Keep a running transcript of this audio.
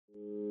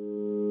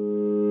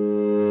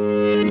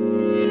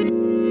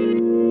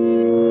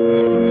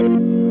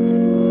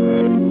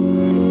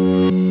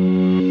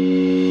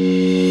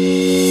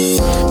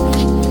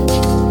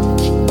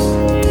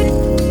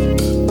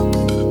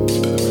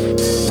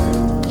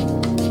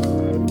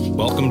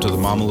Welcome to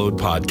the Mamalode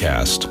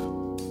podcast.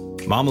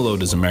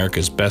 Mamalode is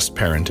America's best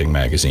parenting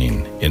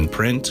magazine, in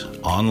print,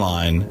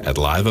 online, at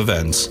live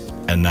events,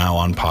 and now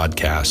on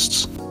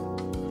podcasts.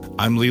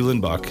 I'm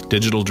Leland Buck,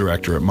 Digital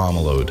Director at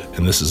Mamalode,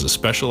 and this is a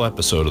special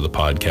episode of the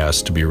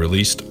podcast to be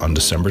released on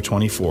December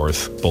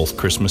 24th, both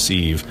Christmas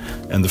Eve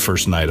and the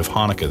first night of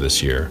Hanukkah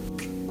this year.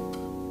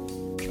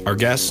 Our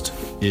guest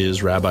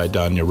is Rabbi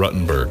Danya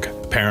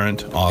Ruttenberg,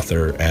 parent,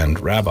 author, and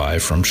rabbi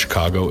from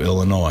Chicago,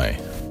 Illinois.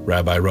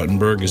 Rabbi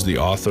Ruttenberg is the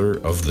author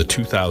of the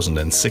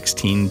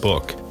 2016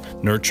 book,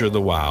 Nurture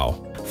the Wow,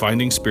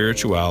 Finding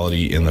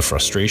Spirituality in the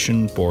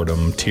Frustration,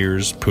 Boredom,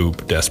 Tears,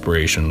 Poop,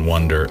 Desperation,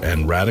 Wonder,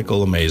 and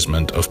Radical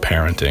Amazement of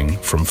Parenting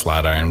from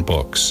Flatiron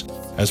Books,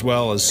 as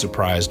well as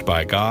Surprised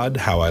by God,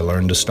 How I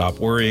Learned to Stop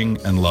Worrying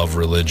and Love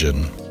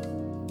Religion.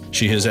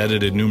 She has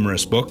edited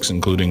numerous books,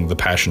 including The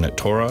Passionate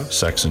Torah,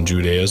 Sex and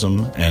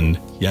Judaism, and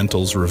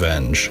Yentl's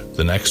Revenge,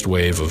 The Next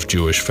Wave of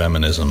Jewish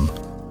Feminism.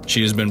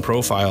 She has been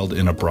profiled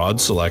in a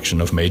broad selection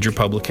of major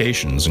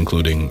publications,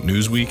 including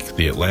Newsweek,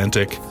 The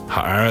Atlantic,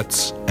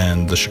 Haaretz,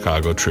 and the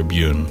Chicago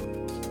Tribune.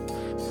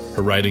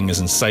 Her writing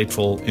is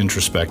insightful,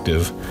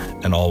 introspective,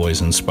 and always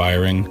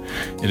inspiring.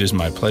 It is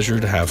my pleasure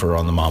to have her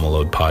on the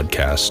Mamalode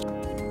podcast.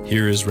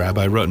 Here is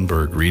Rabbi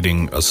Ruttenberg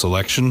reading a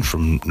selection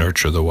from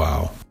Nurture the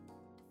Wow.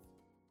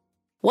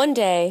 One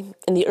day,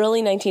 in the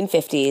early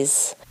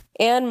 1950s,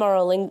 Anne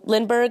Morrow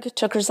Lindbergh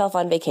took herself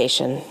on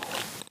vacation.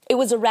 It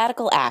was a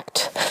radical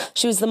act.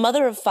 She was the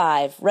mother of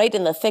 5, right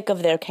in the thick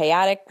of their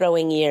chaotic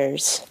growing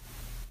years.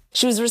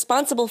 She was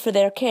responsible for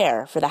their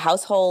care, for the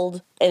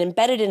household, and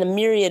embedded in a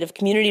myriad of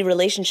community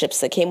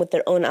relationships that came with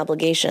their own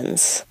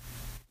obligations.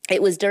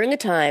 It was during a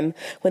time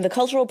when the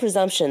cultural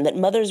presumption that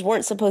mothers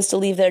weren't supposed to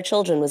leave their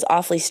children was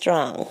awfully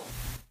strong.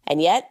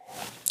 And yet,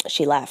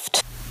 she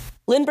left.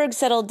 Lindbergh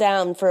settled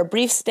down for a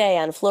brief stay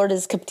on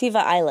Florida's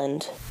Captiva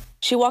Island.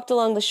 She walked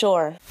along the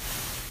shore.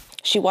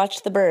 She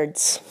watched the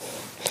birds.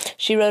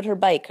 She rode her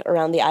bike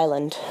around the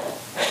island.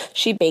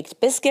 She baked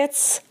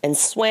biscuits and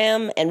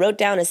swam and wrote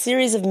down a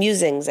series of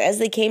musings as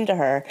they came to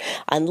her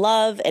on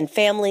love and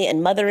family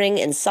and mothering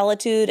and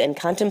solitude and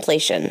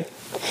contemplation.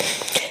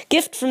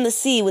 Gift from the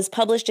Sea was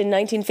published in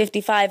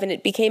 1955 and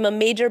it became a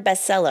major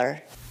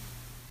bestseller.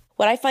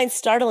 What I find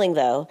startling,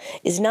 though,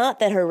 is not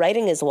that her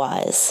writing is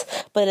wise,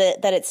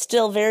 but that it's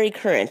still very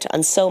current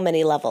on so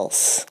many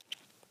levels.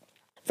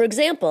 For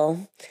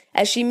example,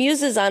 as she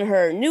muses on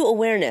her new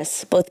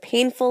awareness, both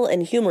painful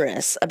and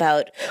humorous,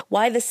 about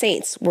why the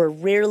saints were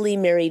rarely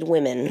married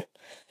women,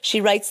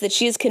 she writes that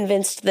she is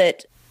convinced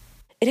that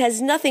it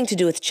has nothing to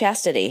do with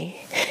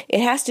chastity. It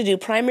has to do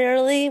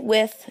primarily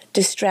with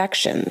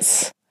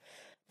distractions.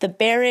 The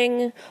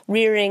bearing,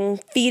 rearing,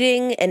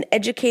 feeding, and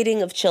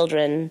educating of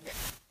children,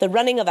 the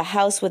running of a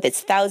house with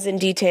its 1,000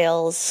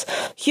 details,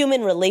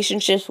 human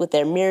relationships with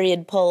their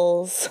myriad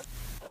pulls.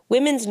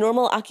 Women's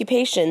normal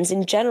occupations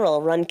in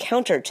general run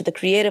counter to the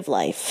creative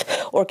life,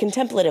 or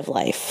contemplative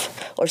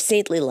life, or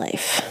saintly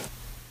life.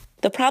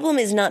 The problem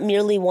is not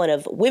merely one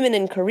of women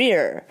in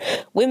career,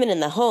 women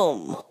in the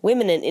home,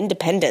 women in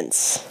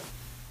independence.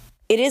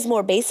 It is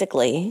more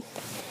basically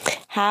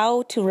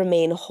how to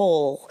remain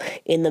whole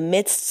in the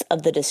midst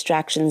of the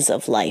distractions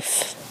of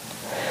life.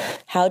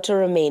 How to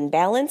remain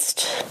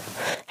balanced,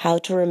 how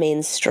to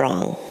remain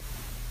strong.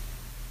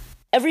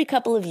 Every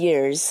couple of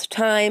years,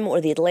 Time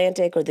or The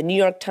Atlantic or the New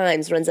York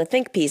Times runs a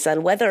think piece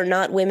on whether or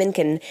not women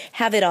can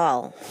have it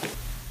all.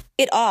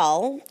 It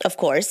all, of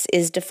course,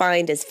 is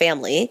defined as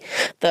family,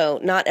 though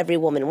not every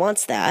woman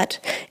wants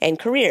that, and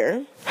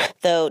career,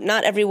 though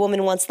not every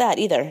woman wants that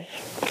either.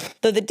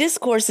 Though the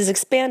discourse is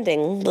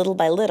expanding little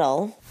by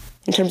little,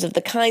 in terms of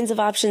the kinds of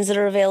options that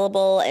are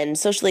available and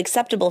socially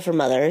acceptable for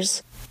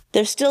mothers,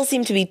 there still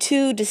seem to be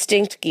 2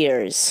 distinct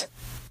gears: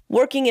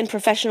 working in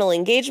professional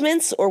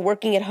engagements or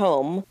working at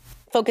home,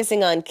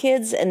 focusing on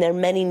kids and their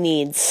many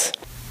needs.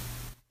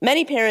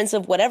 Many parents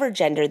of whatever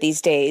gender these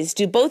days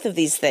do both of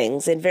these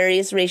things in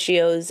various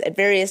ratios at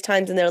various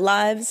times in their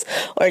lives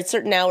or at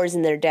certain hours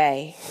in their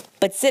day.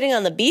 But sitting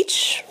on the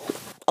beach,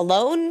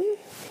 alone,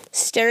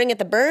 staring at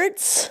the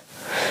birds,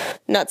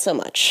 not so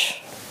much.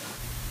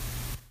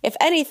 If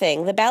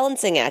anything, the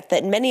balancing act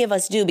that many of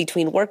us do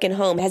between work and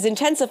home has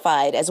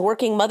intensified as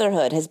working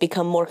motherhood has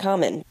become more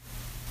common.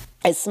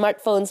 As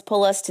smartphones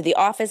pull us to the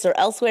office or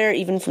elsewhere,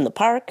 even from the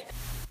park,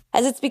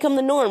 as it's become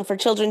the norm for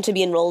children to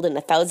be enrolled in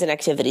 1,000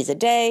 activities a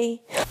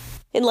day,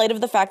 in light of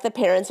the fact that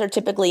parents are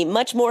typically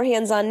much more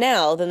hands-on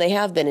now than they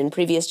have been in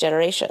previous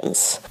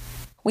generations.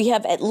 We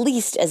have at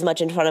least as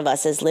much in front of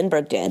us as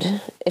Lindbergh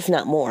did, if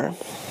not more.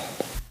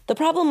 The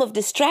problem of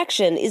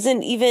distraction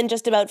isn't even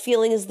just about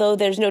feeling as though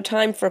there's no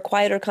time for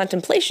quiet or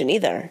contemplation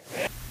either.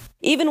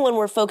 Even when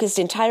we're focused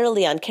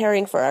entirely on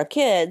caring for our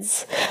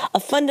kids, a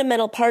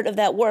fundamental part of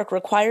that work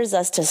requires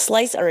us to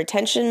slice our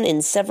attention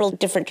in several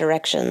different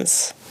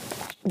directions.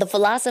 The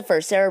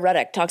philosopher Sarah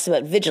Ruddick talks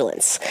about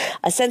vigilance,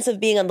 a sense of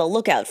being on the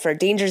lookout for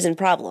dangers and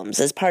problems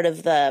as part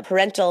of the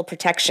parental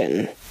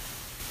protection.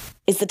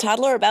 Is the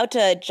toddler about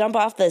to jump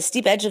off the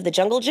steep edge of the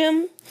jungle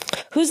gym?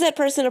 Who's that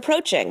person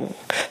approaching?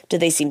 Do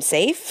they seem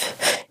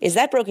safe? Is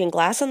that broken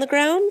glass on the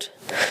ground?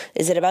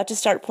 Is it about to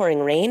start pouring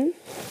rain?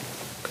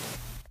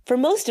 For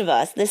most of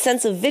us, this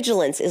sense of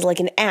vigilance is like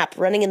an app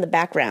running in the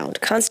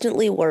background,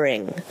 constantly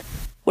worrying.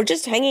 We're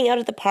just hanging out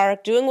at the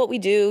park, doing what we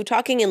do,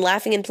 talking and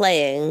laughing and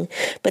playing,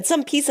 but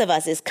some piece of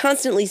us is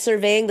constantly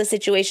surveying the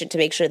situation to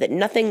make sure that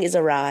nothing is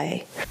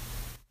awry.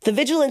 The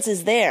vigilance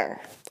is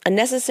there, a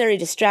necessary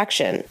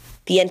distraction,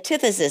 the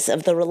antithesis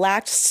of the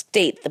relaxed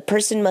state the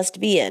person must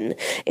be in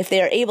if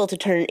they are able to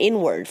turn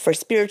inward for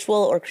spiritual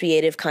or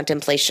creative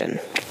contemplation.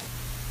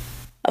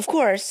 Of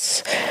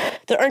course,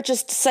 there aren't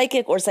just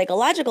psychic or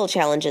psychological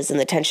challenges in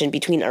the tension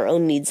between our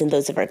own needs and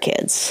those of our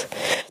kids.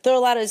 There are a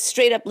lot of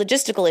straight-up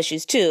logistical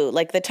issues, too,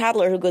 like the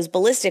toddler who goes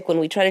ballistic when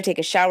we try to take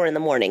a shower in the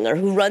morning, or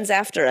who runs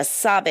after us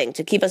sobbing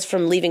to keep us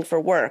from leaving for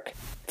work,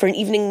 for an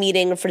evening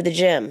meeting, or for the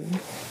gym.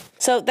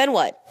 So then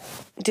what?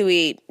 Do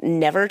we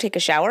never take a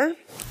shower?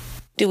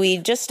 Do we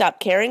just stop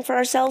caring for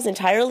ourselves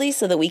entirely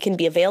so that we can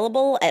be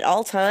available at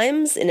all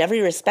times in every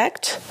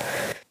respect?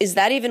 Is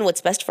that even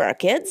what's best for our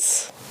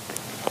kids?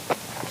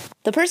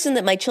 The person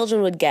that my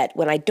children would get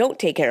when I don't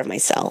take care of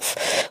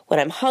myself,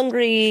 when I'm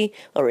hungry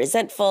or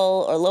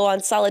resentful or low on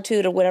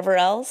solitude or whatever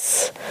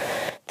else,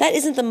 that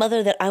isn't the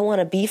mother that I want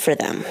to be for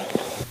them.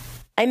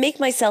 I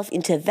make myself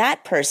into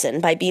that person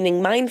by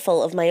being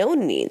mindful of my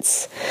own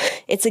needs.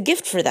 It's a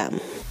gift for them.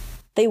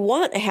 They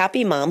want a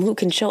happy mom who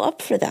can show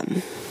up for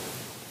them.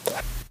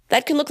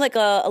 That can look like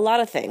a lot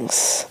of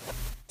things.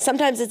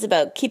 Sometimes it's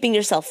about keeping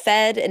yourself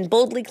fed and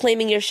boldly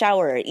claiming your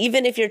shower,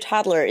 even if your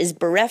toddler is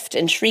bereft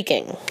and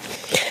shrieking.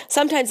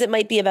 Sometimes it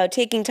might be about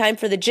taking time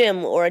for the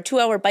gym or a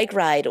 2-hour bike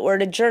ride or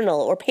to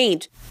journal or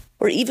paint,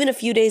 or even a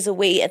few days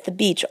away at the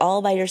beach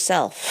all by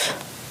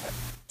yourself.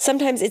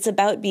 Sometimes it's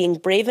about being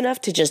brave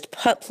enough to just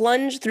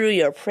plunge through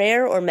your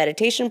prayer or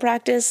meditation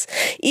practice,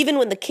 even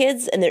when the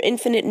kids and their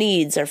infinite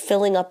needs are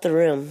filling up the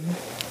room.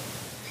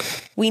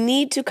 We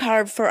need to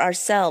carve for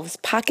ourselves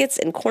pockets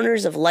and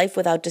corners of life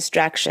without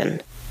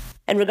distraction,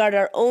 and regard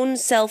our own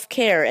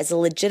self-care as a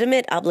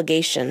legitimate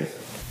obligation.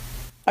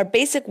 Our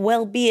basic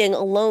well-being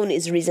alone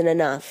is reason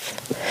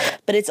enough,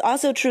 but it's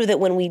also true that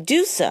when we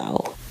do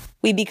so,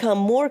 we become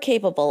more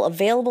capable,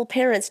 available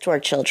parents to our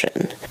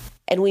children,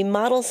 and we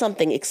model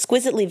something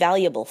exquisitely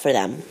valuable for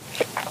them.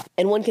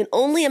 And one can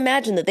only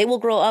imagine that they will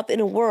grow up in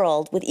a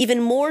world with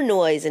even more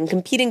noise and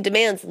competing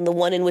demands than the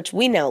one in which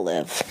we now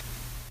live.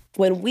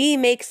 When we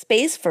make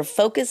space for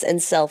focus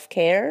and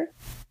self-care,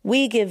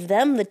 we give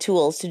them the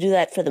tools to do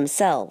that for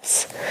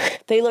themselves.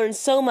 They learn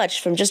so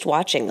much from just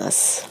watching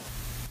us.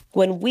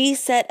 When we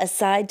set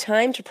aside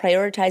time to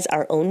prioritize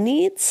our own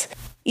needs,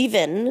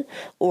 even,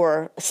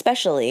 or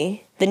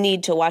especially, the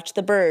need to watch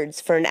the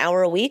birds for an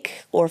hour a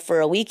week or for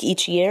a week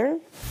each year,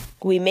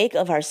 we make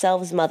of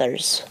ourselves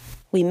mothers.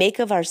 We make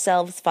of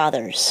ourselves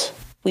fathers.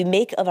 We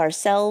make of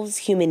ourselves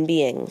human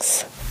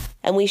beings.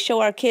 And we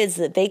show our kids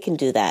that they can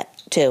do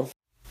that, too.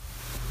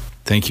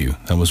 Thank you.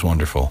 That was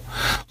wonderful.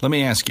 Let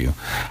me ask you,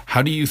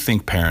 how do you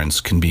think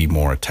parents can be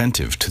more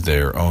attentive to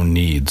their own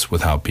needs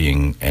without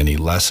being any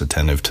less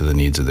attentive to the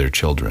needs of their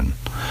children?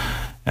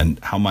 And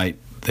how might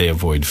they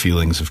avoid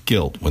feelings of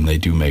guilt when they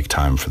do make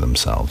time for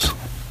themselves?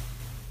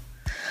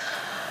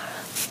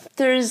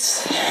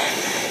 There's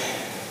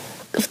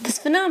this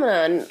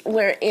phenomenon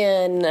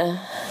wherein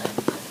the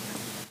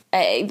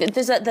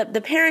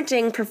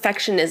parenting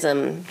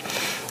perfectionism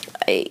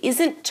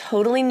isn't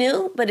totally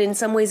new, but in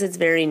some ways it's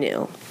very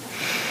new.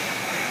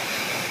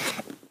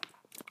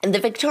 In the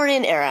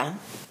Victorian era,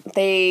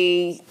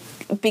 they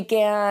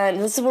began,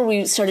 this is where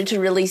we started to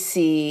really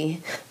see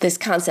this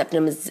concept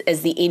known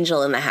as the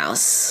angel in the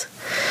house.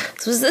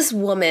 This was this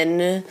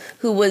woman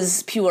who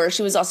was pure.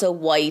 She was also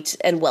white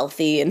and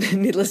wealthy, and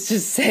needless to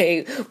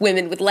say,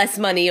 women with less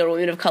money or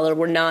women of color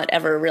were not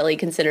ever really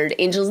considered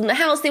angels in the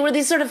house. They were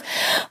these sort of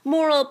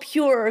moral,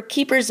 pure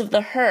keepers of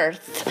the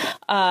hearth.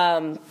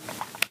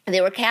 They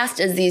were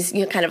cast as these,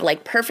 kind of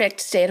like perfect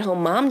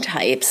stay-at-home mom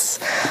types.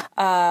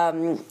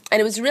 And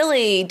it was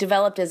really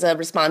developed as a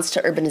response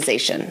to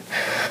urbanization.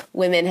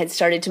 Women had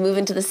started to move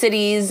into the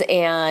cities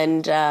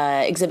and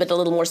exhibit a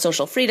little more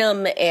social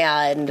freedom,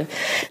 and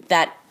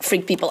that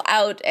freaked people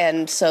out.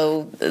 And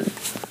so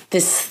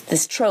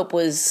this trope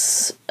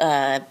was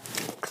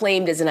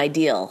claimed as an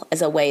ideal,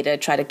 as a way to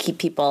try to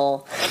keep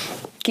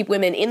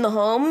women in the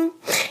home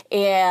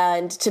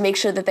and to make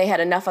sure that they had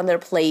enough on their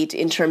plate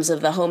in terms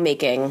of the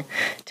homemaking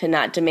to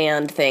not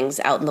demand things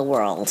out in the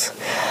world.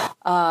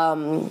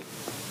 And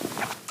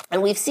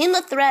we've seen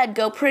the thread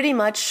go pretty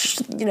much,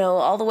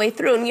 all the way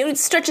through. And, it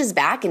stretches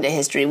back into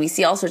history. We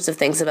see all sorts of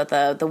things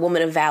about the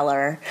woman of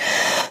valor,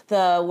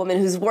 the woman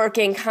who's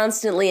working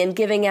constantly and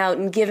giving out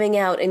and giving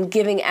out and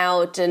giving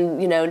out and,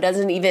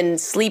 doesn't even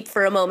sleep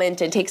for a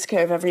moment and takes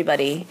care of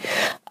everybody.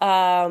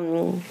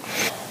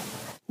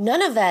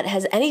 None of that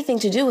has anything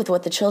to do with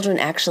what the children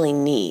actually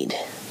need.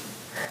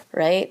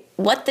 right?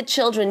 What the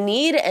children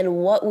need and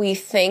what we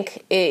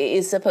think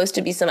is supposed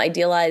to be some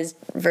idealized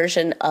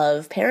version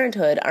of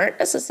parenthood aren't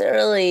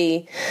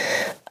necessarily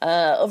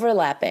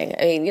overlapping.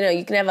 I mean,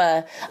 you can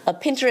have a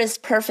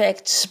Pinterest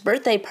perfect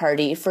birthday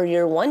party for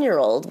your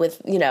 1-year-old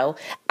with,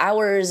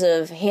 hours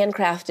of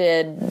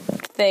handcrafted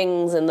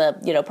things and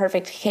the,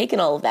 perfect cake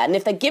and all of that. And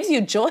if that gives you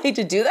joy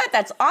to do that,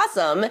 that's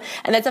awesome.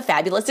 And that's a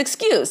fabulous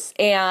excuse.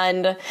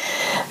 And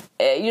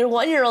your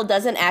 1-year-old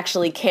doesn't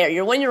actually care.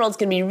 Your 1-year-old's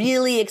going to be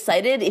really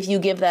excited if you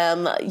give them,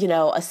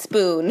 a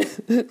spoon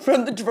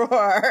from the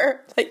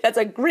drawer. Like, that's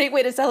a great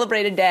way to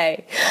celebrate a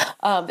day.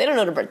 They don't know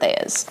what a birthday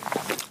is.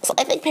 So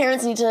I think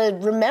parents need to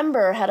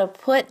remember how to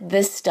put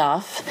this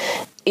stuff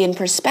in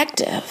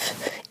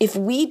perspective. If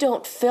we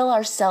don't fill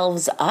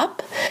ourselves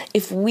up,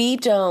 if we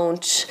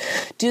don't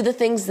do the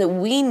things that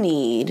we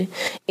need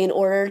in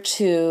order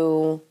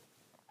to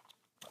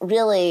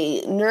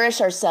really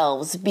nourish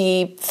ourselves,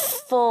 be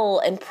full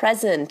and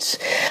present,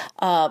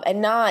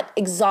 and not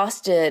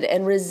exhausted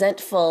and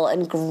resentful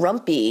and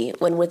grumpy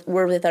when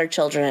we're with our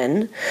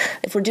children.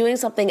 If we're doing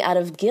something out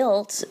of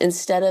guilt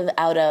instead of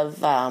out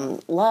of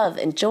love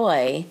and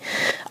joy,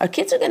 our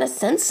kids are going to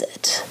sense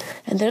it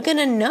and they're going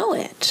to know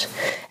it.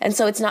 And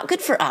so it's not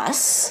good for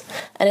us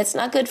and it's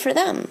not good for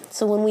them.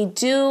 So when we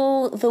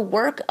do the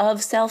work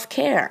of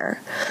self-care,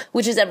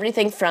 which is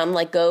everything from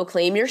go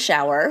claim your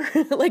shower,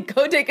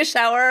 go take a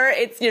shower,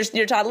 it's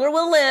your toddler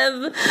will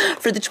live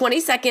for the 20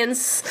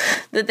 seconds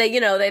that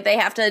they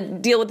have to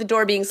deal with the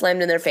door being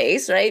slammed in their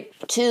face, right?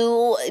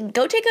 To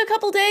go take a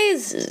couple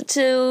days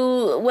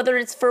to, whether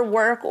it's for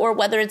work or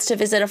whether it's to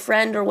visit a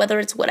friend or whether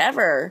it's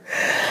whatever.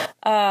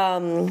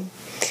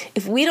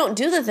 If we don't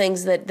do the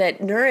things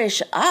that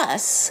nourish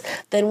us,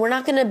 then we're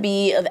not going to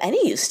be of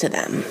any use to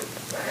them.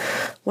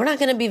 We're not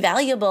going to be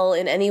valuable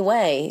in any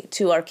way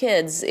to our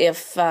kids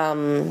if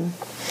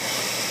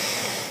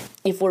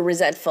we're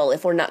resentful,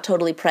 if we're not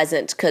totally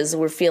present because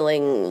we're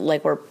feeling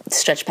like we're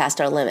stretched past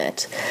our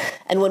limit.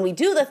 And when we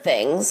do the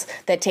things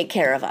that take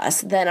care of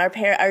us, then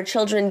our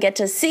children get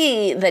to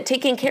see that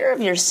taking care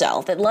of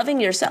yourself, that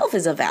loving yourself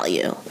is a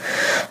value.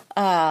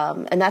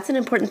 And that's an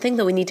important thing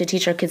that we need to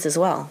teach our kids as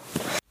well.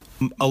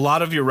 A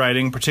lot of your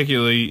writing,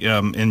 particularly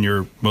in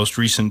your most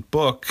recent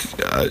book,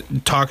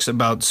 talks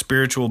about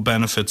spiritual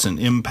benefits and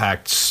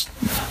impacts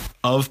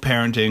of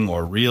parenting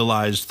or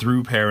realized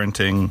through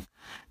parenting.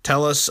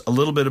 Tell us a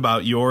little bit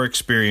about your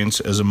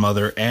experience as a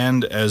mother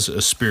and as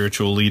a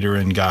spiritual leader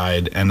and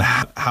guide, and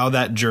how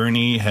that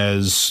journey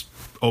has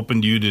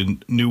opened you to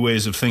new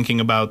ways of thinking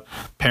about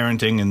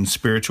parenting and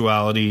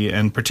spirituality,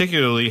 and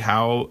particularly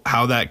how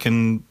that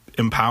can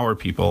empower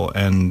people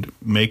and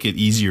make it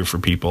easier for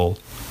people.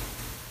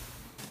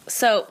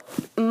 So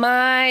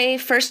my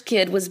first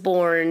kid was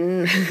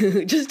born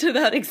just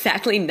about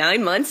exactly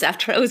 9 months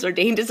after I was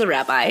ordained as a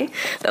rabbi.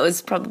 That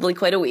was probably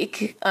quite a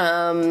week.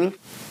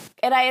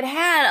 And I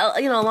had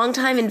a long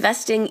time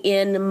investing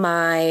in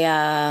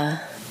my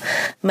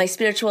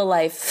spiritual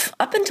life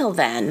up until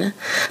then,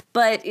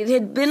 but it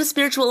had been a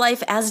spiritual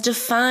life as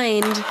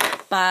defined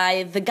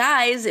by the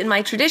guys in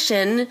my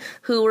tradition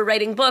who were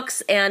writing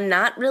books and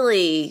not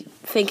really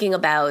thinking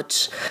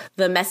about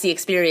the messy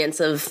experience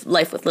of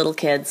life with little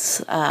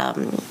kids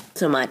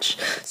so much.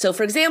 So,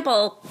 for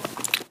example,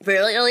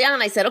 really early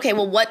on, I said, okay,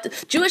 well,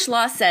 what Jewish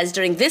law says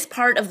during this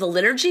part of the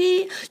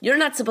liturgy, you're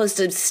not supposed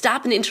to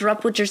stop and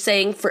interrupt what you're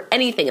saying for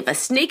anything. If a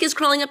snake is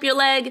crawling up your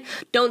leg,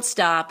 don't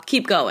stop,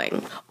 keep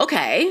going.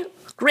 Okay,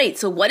 great.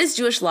 So what does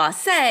Jewish law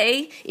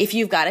say if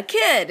you've got a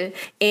kid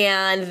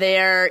and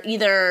they're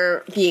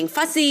either being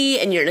fussy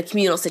and you're in a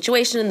communal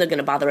situation and they're going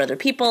to bother other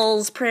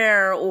people's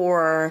prayer,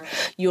 or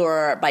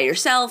you're by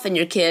yourself and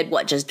your kid,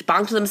 just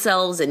bonked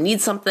themselves and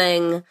needs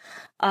something,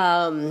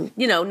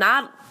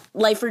 not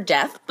life or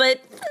death,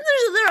 but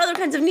there are other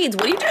kinds of needs.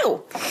 What do you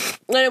do?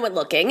 And I went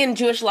looking, and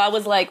Jewish law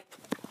was like,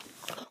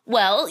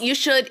 well, you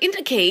should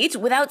indicate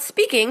without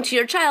speaking to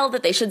your child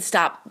that they should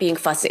stop being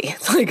fussy.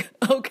 It's like,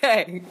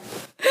 okay,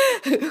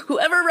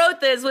 whoever wrote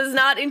this was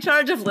not in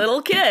charge of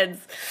little kids.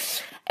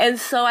 And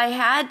so I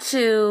had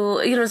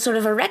to, sort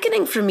of a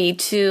reckoning for me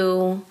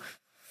to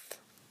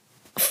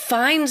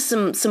find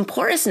some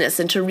porousness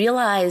and to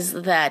realize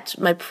that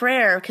my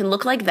prayer can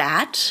look like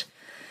that.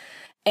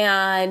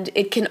 And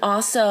it can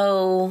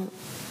also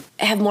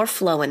have more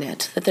flow in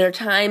it, that there are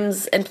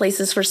times and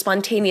places for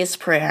spontaneous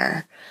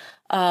prayer,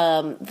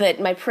 that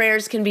my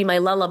prayers can be my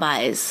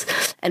lullabies,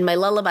 and my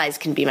lullabies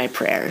can be my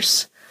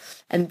prayers.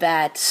 And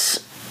that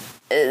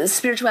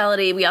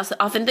spirituality, we also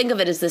often think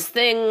of it as this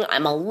thing,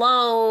 I'm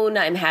alone,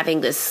 I'm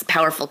having this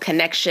powerful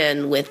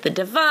connection with the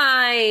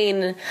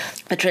divine,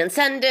 the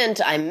transcendent,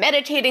 I'm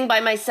meditating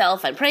by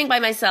myself, I'm praying by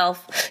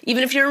myself.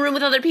 Even if you're in a room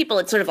with other people,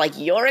 it's sort of like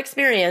your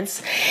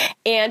experience.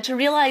 And to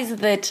realize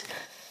that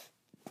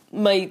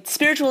my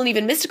spiritual and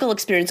even mystical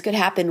experience could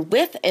happen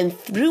with and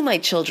through my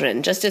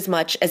children just as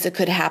much as it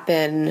could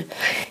happen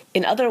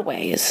in other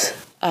ways.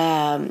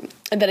 And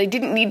that I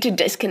didn't need to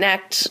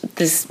disconnect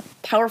this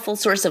powerful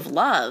source of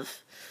love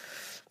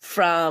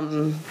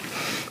from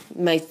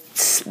my,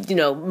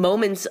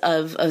 moments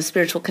of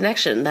spiritual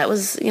connection. That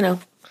was,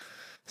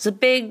 It's a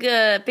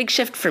big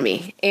shift for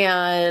me.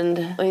 And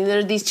I mean, there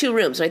are these two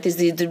rooms, right? There's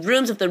the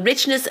rooms of the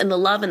richness and the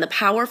love and the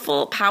power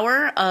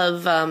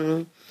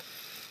of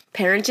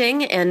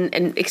parenting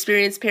and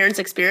parents'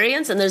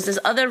 experience. And there's this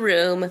other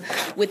room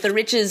with the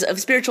riches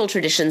of spiritual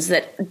traditions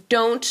that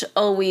don't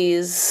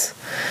always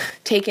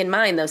take in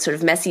mind those sort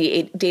of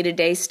messy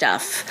day-to-day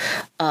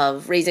stuff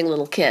of raising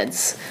little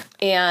kids.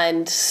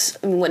 And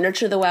what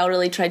Nurture the Wow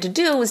really tried to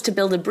do was to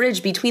build a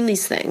bridge between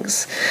these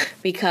things.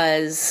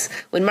 Because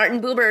when Martin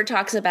Buber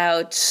talks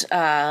about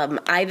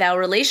I-thou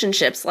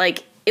relationships,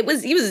 like,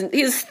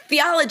 his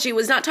theology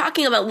was not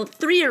talking about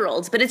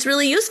 3-year-olds, but it's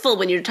really useful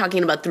when you're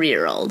talking about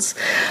 3-year-olds.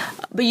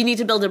 But you need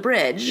to build a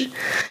bridge.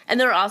 And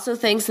there are also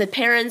things that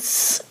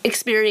parents'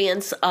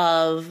 experience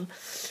of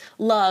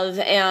love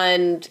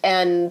and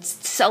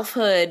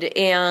selfhood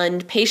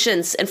and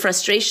patience and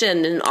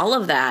frustration and all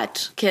of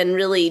that can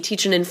really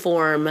teach and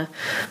inform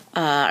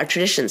our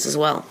traditions as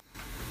well.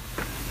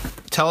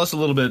 Tell us a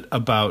little bit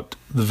about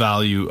the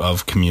value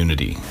of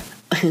community.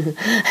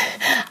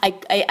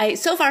 I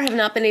so far have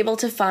not been able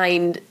to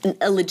find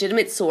a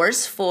legitimate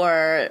source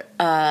for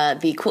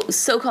the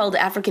so-called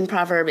African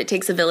proverb, "It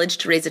takes a village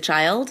to raise a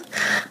child,"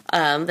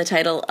 the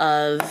title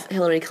of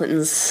Hillary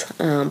Clinton's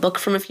book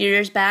from a few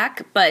years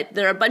back. But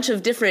there are a bunch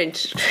of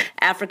different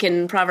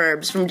African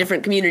proverbs from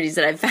different communities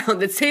that I've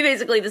found that say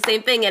basically the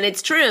same thing, and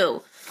it's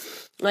true.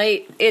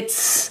 Right?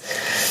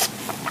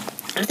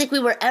 I don't think we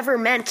were ever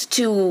meant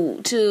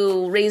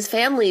to raise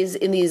families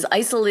in these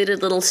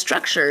isolated little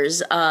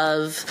structures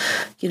of,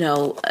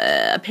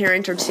 a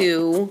parent or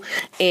two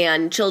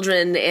and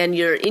children, and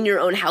you're in your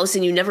own house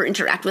and you never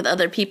interact with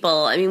other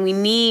people. I mean, we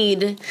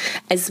need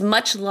as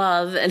much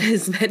love and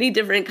as many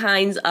different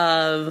kinds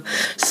of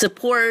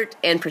support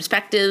and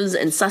perspectives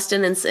and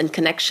sustenance and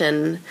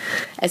connection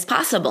as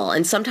possible.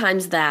 And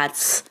sometimes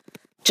that's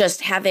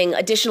just having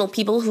additional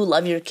people who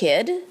love your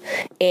kid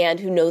and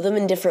who know them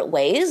in different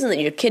ways and that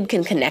your kid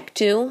can connect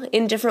to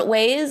in different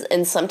ways.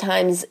 And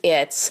sometimes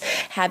it's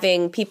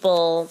having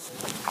people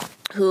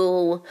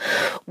who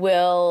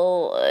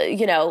will,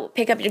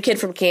 pick up your kid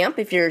from camp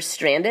if you're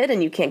stranded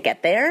and you can't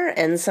get there.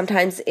 And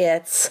sometimes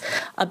it's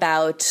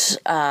about,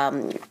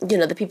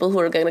 the people who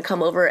are going to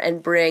come over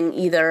and bring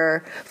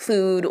either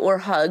food or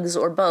hugs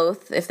or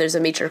both if there's a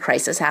major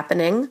crisis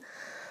happening.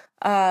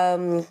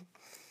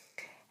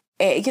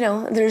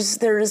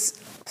 There's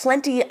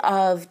plenty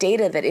of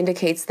data that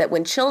indicates that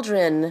when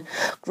children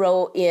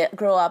grow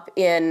up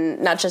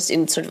in not just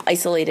in sort of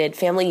isolated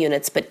family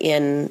units, but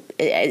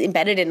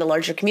embedded in a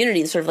larger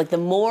community, sort of like the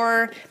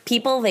more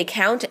people they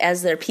count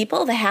as their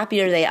people, the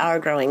happier they are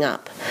growing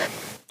up.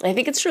 And I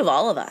think it's true of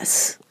all of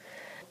us.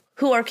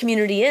 Who our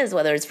community is,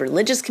 whether it's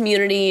religious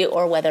community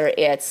or whether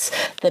it's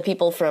the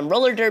people from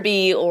roller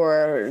derby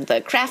or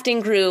the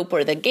crafting group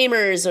or the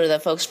gamers or the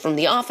folks from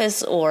the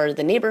office or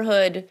the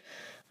neighborhood.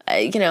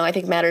 I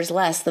think matters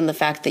less than the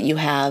fact that you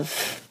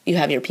have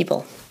your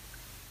people.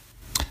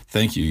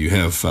 Thank you. You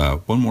have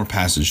one more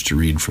passage to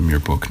read from your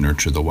book,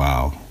 Nurture the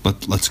Wow.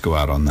 Let's go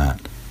out on that.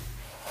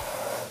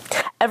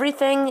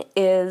 Everything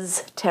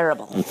is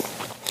terrible.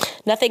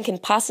 Nothing can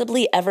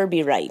possibly ever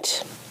be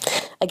right.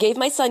 I gave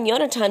my son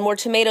Yonatan more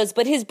tomatoes,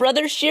 but his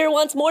brother Shir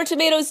wants more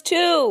tomatoes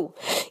too,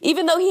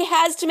 even though he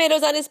has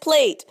tomatoes on his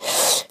plate.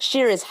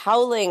 Shir is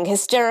howling,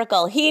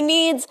 hysterical. He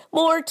needs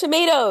more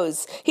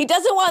tomatoes. He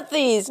doesn't want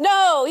these.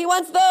 No, he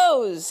wants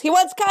those. He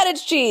wants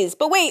cottage cheese.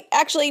 But wait,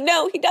 actually,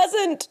 no, he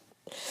doesn't.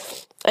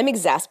 I'm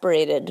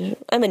exasperated.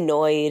 I'm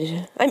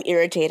annoyed. I'm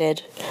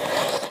irritated.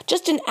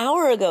 Just an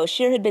hour ago,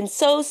 Shir had been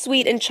so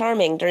sweet and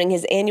charming during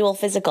his annual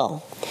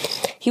physical.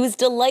 He was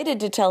delighted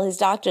to tell his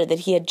doctor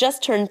that he had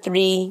just turned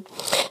 3,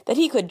 that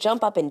he could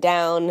jump up and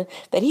down,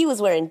 that he was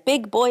wearing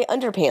big boy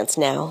underpants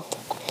now.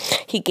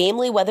 He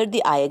gamely weathered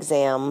the eye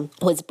exam,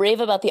 was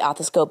brave about the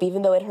otoscope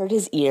even though it hurt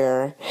his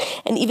ear,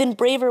 and even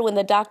braver when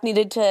the doc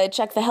needed to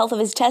check the health of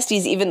his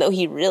testes even though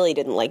he really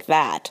didn't like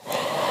that.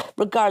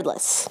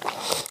 Regardless,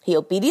 he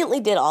obediently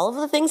did all of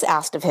the things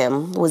asked of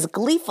him, was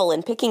gleeful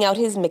in picking out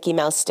his Mickey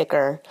Mouse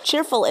sticker,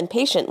 cheerful and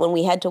patient when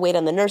we had to wait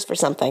on the nurse for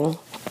something.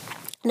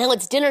 Now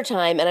it's dinner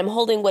time, and I'm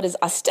holding what is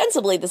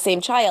ostensibly the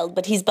same child,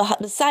 but he's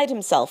beside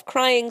himself,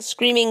 crying,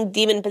 screaming,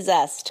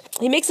 demon-possessed.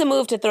 He makes a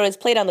move to throw his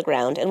plate on the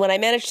ground, and when I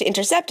manage to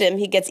intercept him,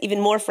 he gets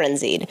even more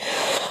frenzied.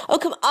 Oh,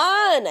 come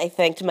on, I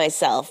think to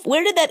myself.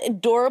 Where did that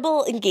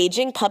adorable,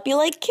 engaging,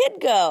 puppy-like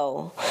kid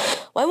go?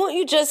 Why won't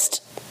you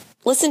just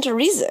listen to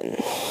reason?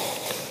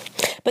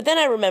 But then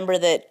I remember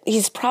that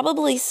he's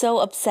probably so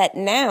upset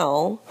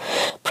now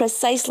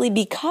precisely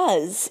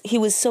because he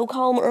was so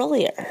calm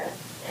earlier.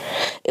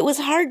 It was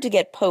hard to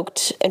get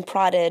poked and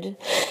prodded,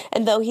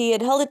 and though he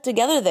had held it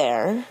together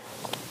there,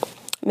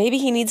 maybe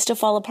he needs to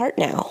fall apart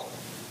now.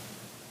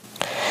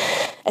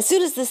 As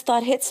soon as this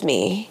thought hits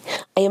me,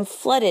 I am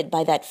flooded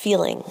by that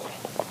feeling.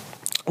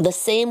 The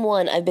same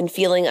one I've been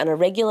feeling on a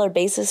regular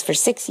basis for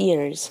 6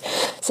 years,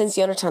 since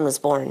Yonatan was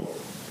born.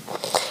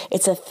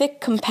 It's a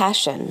thick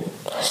compassion,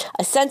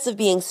 a sense of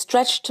being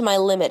stretched to my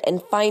limit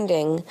and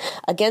finding,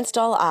 against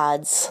all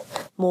odds,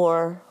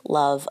 more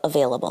love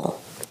available.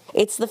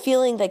 It's the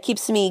feeling that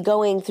keeps me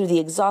going through the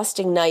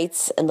exhausting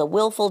nights and the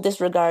willful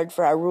disregard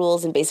for our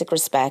rules and basic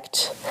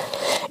respect.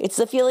 It's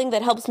the feeling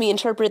that helps me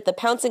interpret the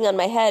pouncing on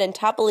my head and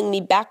toppling me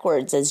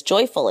backwards as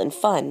joyful and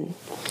fun.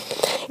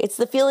 It's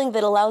the feeling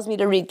that allows me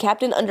to read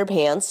Captain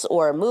Underpants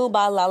or Moo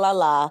Ba La La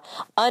La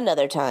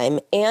another time,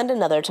 and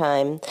another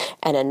time,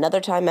 and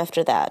another time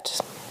after that.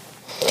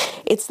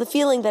 It's the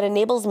feeling that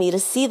enables me to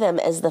see them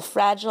as the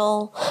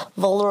fragile,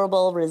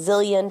 vulnerable,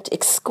 resilient,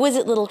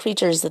 exquisite little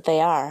creatures that they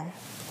are.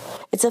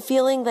 It's a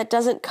feeling that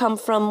doesn't come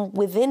from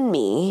within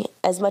me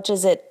as much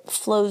as it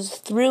flows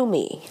through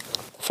me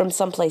from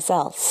someplace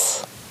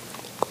else.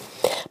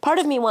 Part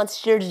of me wants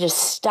Sheer to just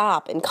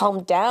stop and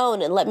calm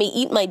down and let me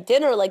eat my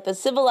dinner like the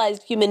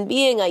civilized human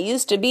being I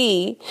used to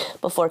be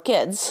before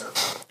kids.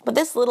 But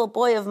this little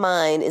boy of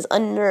mine is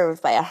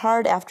unnerved by a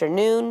hard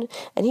afternoon,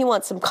 and he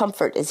wants some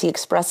comfort as he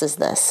expresses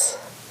this.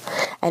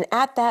 And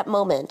at that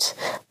moment,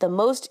 the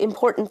most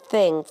important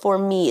thing for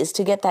me is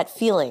to get that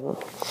feeling,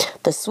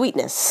 the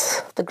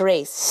sweetness, the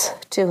grace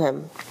to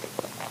him.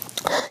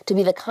 To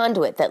be the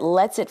conduit that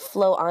lets it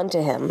flow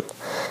onto him,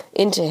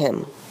 into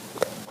him,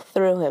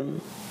 through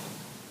him.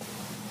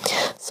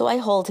 So I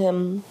hold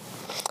him,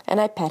 and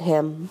I pet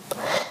him,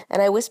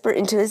 and I whisper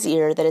into his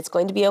ear that it's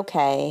going to be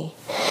okay,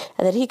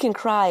 and that he can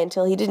cry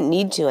until he didn't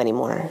need to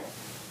anymore.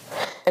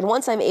 And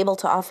once I'm able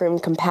to offer him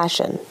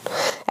compassion,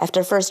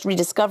 after first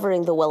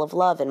rediscovering the well of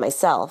love in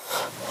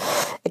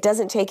myself, it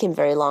doesn't take him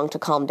very long to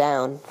calm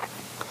down.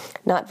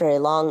 Not very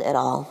long at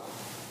all.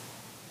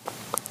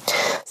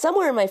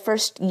 Somewhere in my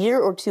first year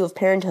or two of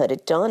parenthood,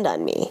 it dawned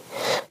on me,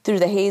 through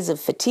the haze of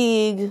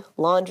fatigue,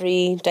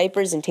 laundry,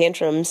 diapers, and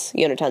tantrums,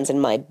 Yonatan's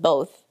and my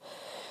both,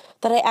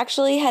 that I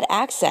actually had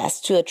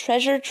access to a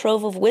treasure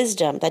trove of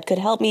wisdom that could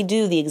help me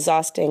do the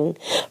exhausting,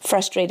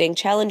 frustrating,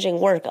 challenging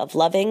work of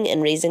loving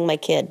and raising my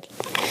kid.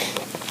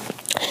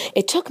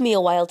 It took me a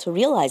while to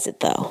realize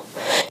it, though,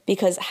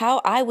 because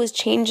how I was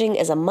changing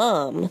as a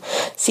mom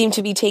seemed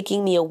to be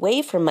taking me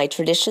away from my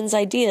tradition's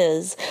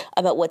ideas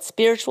about what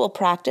spiritual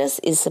practice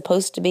is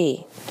supposed to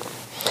be.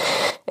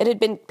 It had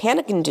been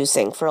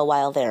panic-inducing for a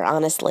while there,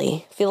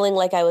 honestly, feeling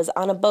like I was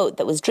on a boat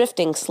that was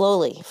drifting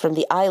slowly from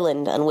the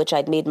island on which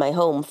I'd made my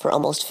home for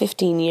almost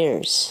 15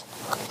 years.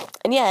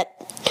 And yet,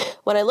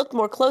 when I looked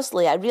more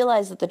closely, I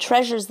realized that the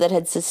treasures that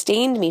had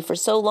sustained me for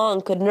so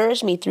long could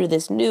nourish me through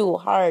this new,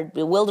 hard,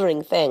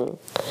 bewildering thing.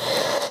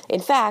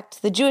 In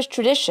fact, the Jewish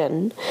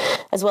tradition,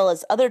 as well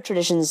as other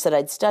traditions that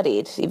I'd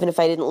studied, even if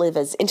I didn't live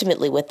as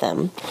intimately with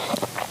them,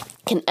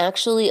 can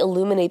actually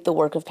illuminate the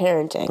work of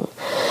parenting.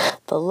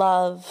 The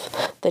love,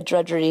 the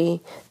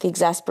drudgery, the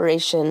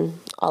exasperation,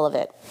 all of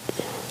it.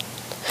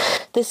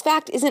 This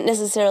fact isn't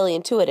necessarily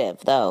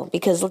intuitive, though,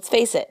 because let's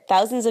face it,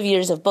 thousands of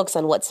years of books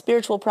on what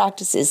spiritual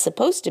practice is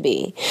supposed to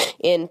be,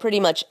 in pretty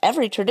much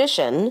every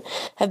tradition,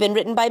 have been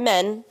written by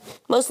men,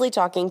 mostly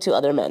talking to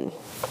other men.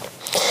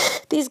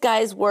 These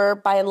guys were,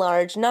 by and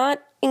large,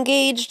 not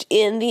engaged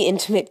in the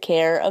intimate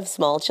care of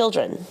small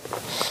children.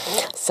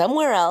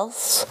 Somewhere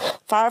else,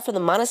 far from the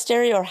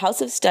monastery or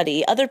house of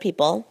study, other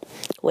people,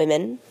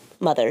 women,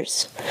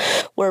 mothers,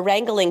 were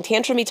wrangling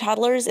tantrumy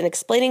toddlers and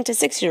explaining to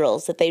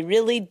 6-year-olds that they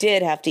really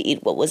did have to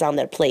eat what was on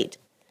their plate.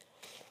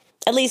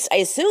 At least I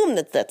assume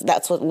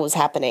that's what was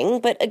happening,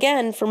 but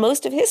again, for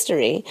most of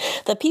history,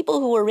 the people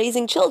who were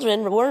raising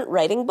children weren't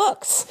writing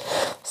books,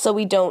 so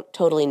we don't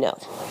totally know.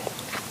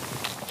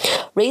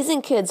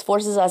 Raising kids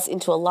forces us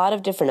into a lot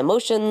of different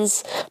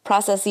emotions,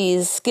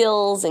 processes,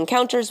 skills,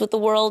 encounters with the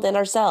world and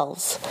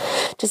ourselves,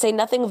 to say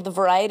nothing of the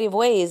variety of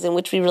ways in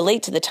which we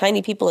relate to the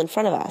tiny people in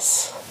front of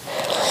us.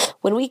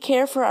 When we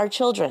care for our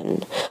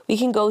children, we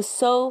can go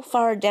so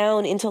far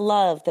down into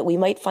love that we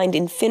might find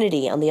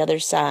infinity on the other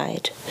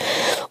side.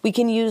 We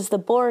can use the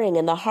boring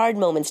and the hard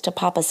moments to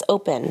pop us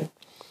open.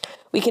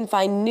 We can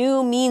find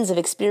new means of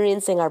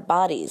experiencing our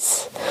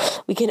bodies.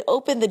 We can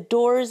open the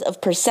doors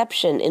of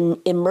perception in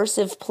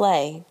immersive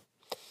play,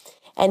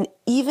 and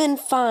even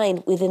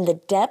find within the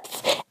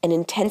depth and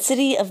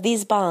intensity of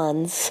these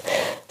bonds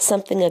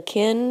something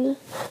akin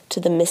to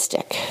the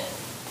mystic.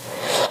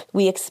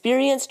 We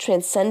experience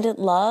transcendent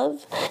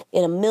love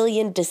in a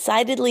million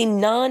decidedly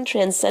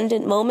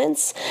non-transcendent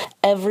moments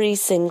every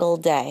single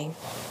day.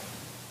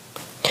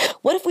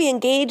 What if we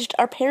engaged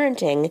our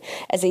parenting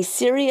as a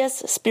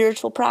serious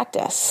spiritual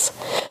practice?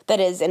 That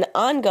is, an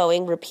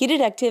ongoing,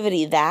 repeated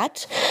activity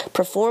that,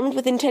 performed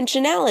with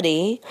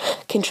intentionality,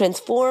 can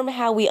transform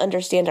how we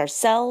understand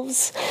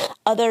ourselves,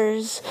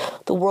 others,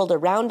 the world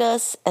around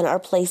us, and our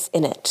place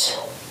in it.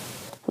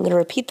 I'm going to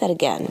repeat that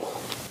again.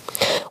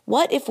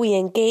 What if we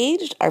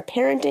engaged our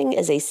parenting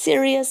as a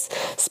serious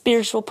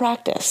spiritual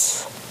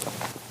practice?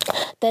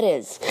 That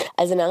is,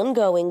 as an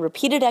ongoing,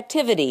 repeated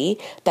activity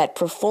that,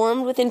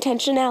 performed with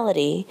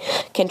intentionality,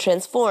 can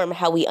transform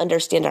how we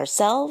understand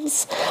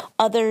ourselves,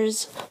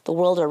 others, the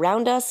world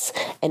around us,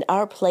 and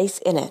our place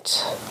in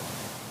it.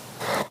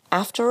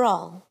 After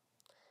all,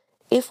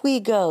 if we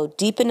go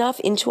deep enough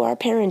into our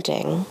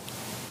parenting,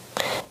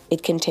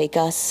 it can take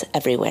us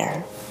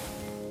everywhere.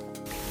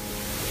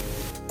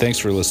 Thanks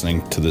for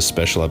listening to this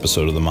special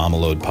episode of the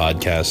Mamalode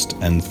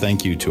podcast, and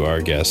thank you to our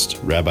guest,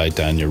 Rabbi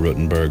Danya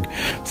Ruttenberg,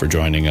 for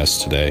joining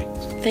us today.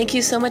 Thank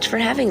you so much for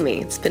having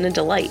me. It's been a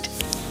delight.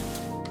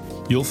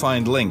 You'll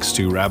find links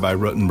to Rabbi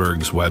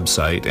Ruttenberg's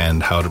website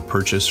and how to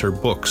purchase her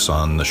books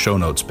on the show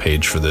notes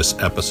page for this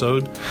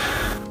episode.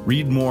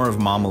 Read more of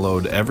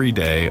Mamalode every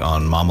day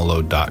on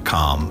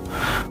mamalode.com.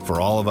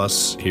 For all of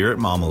us here at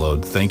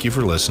Mamalode, thank you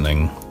for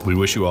listening. We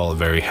wish you all a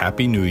very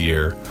happy new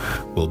year.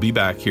 We'll be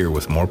back here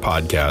with more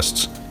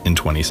podcasts in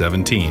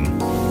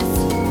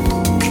 2017.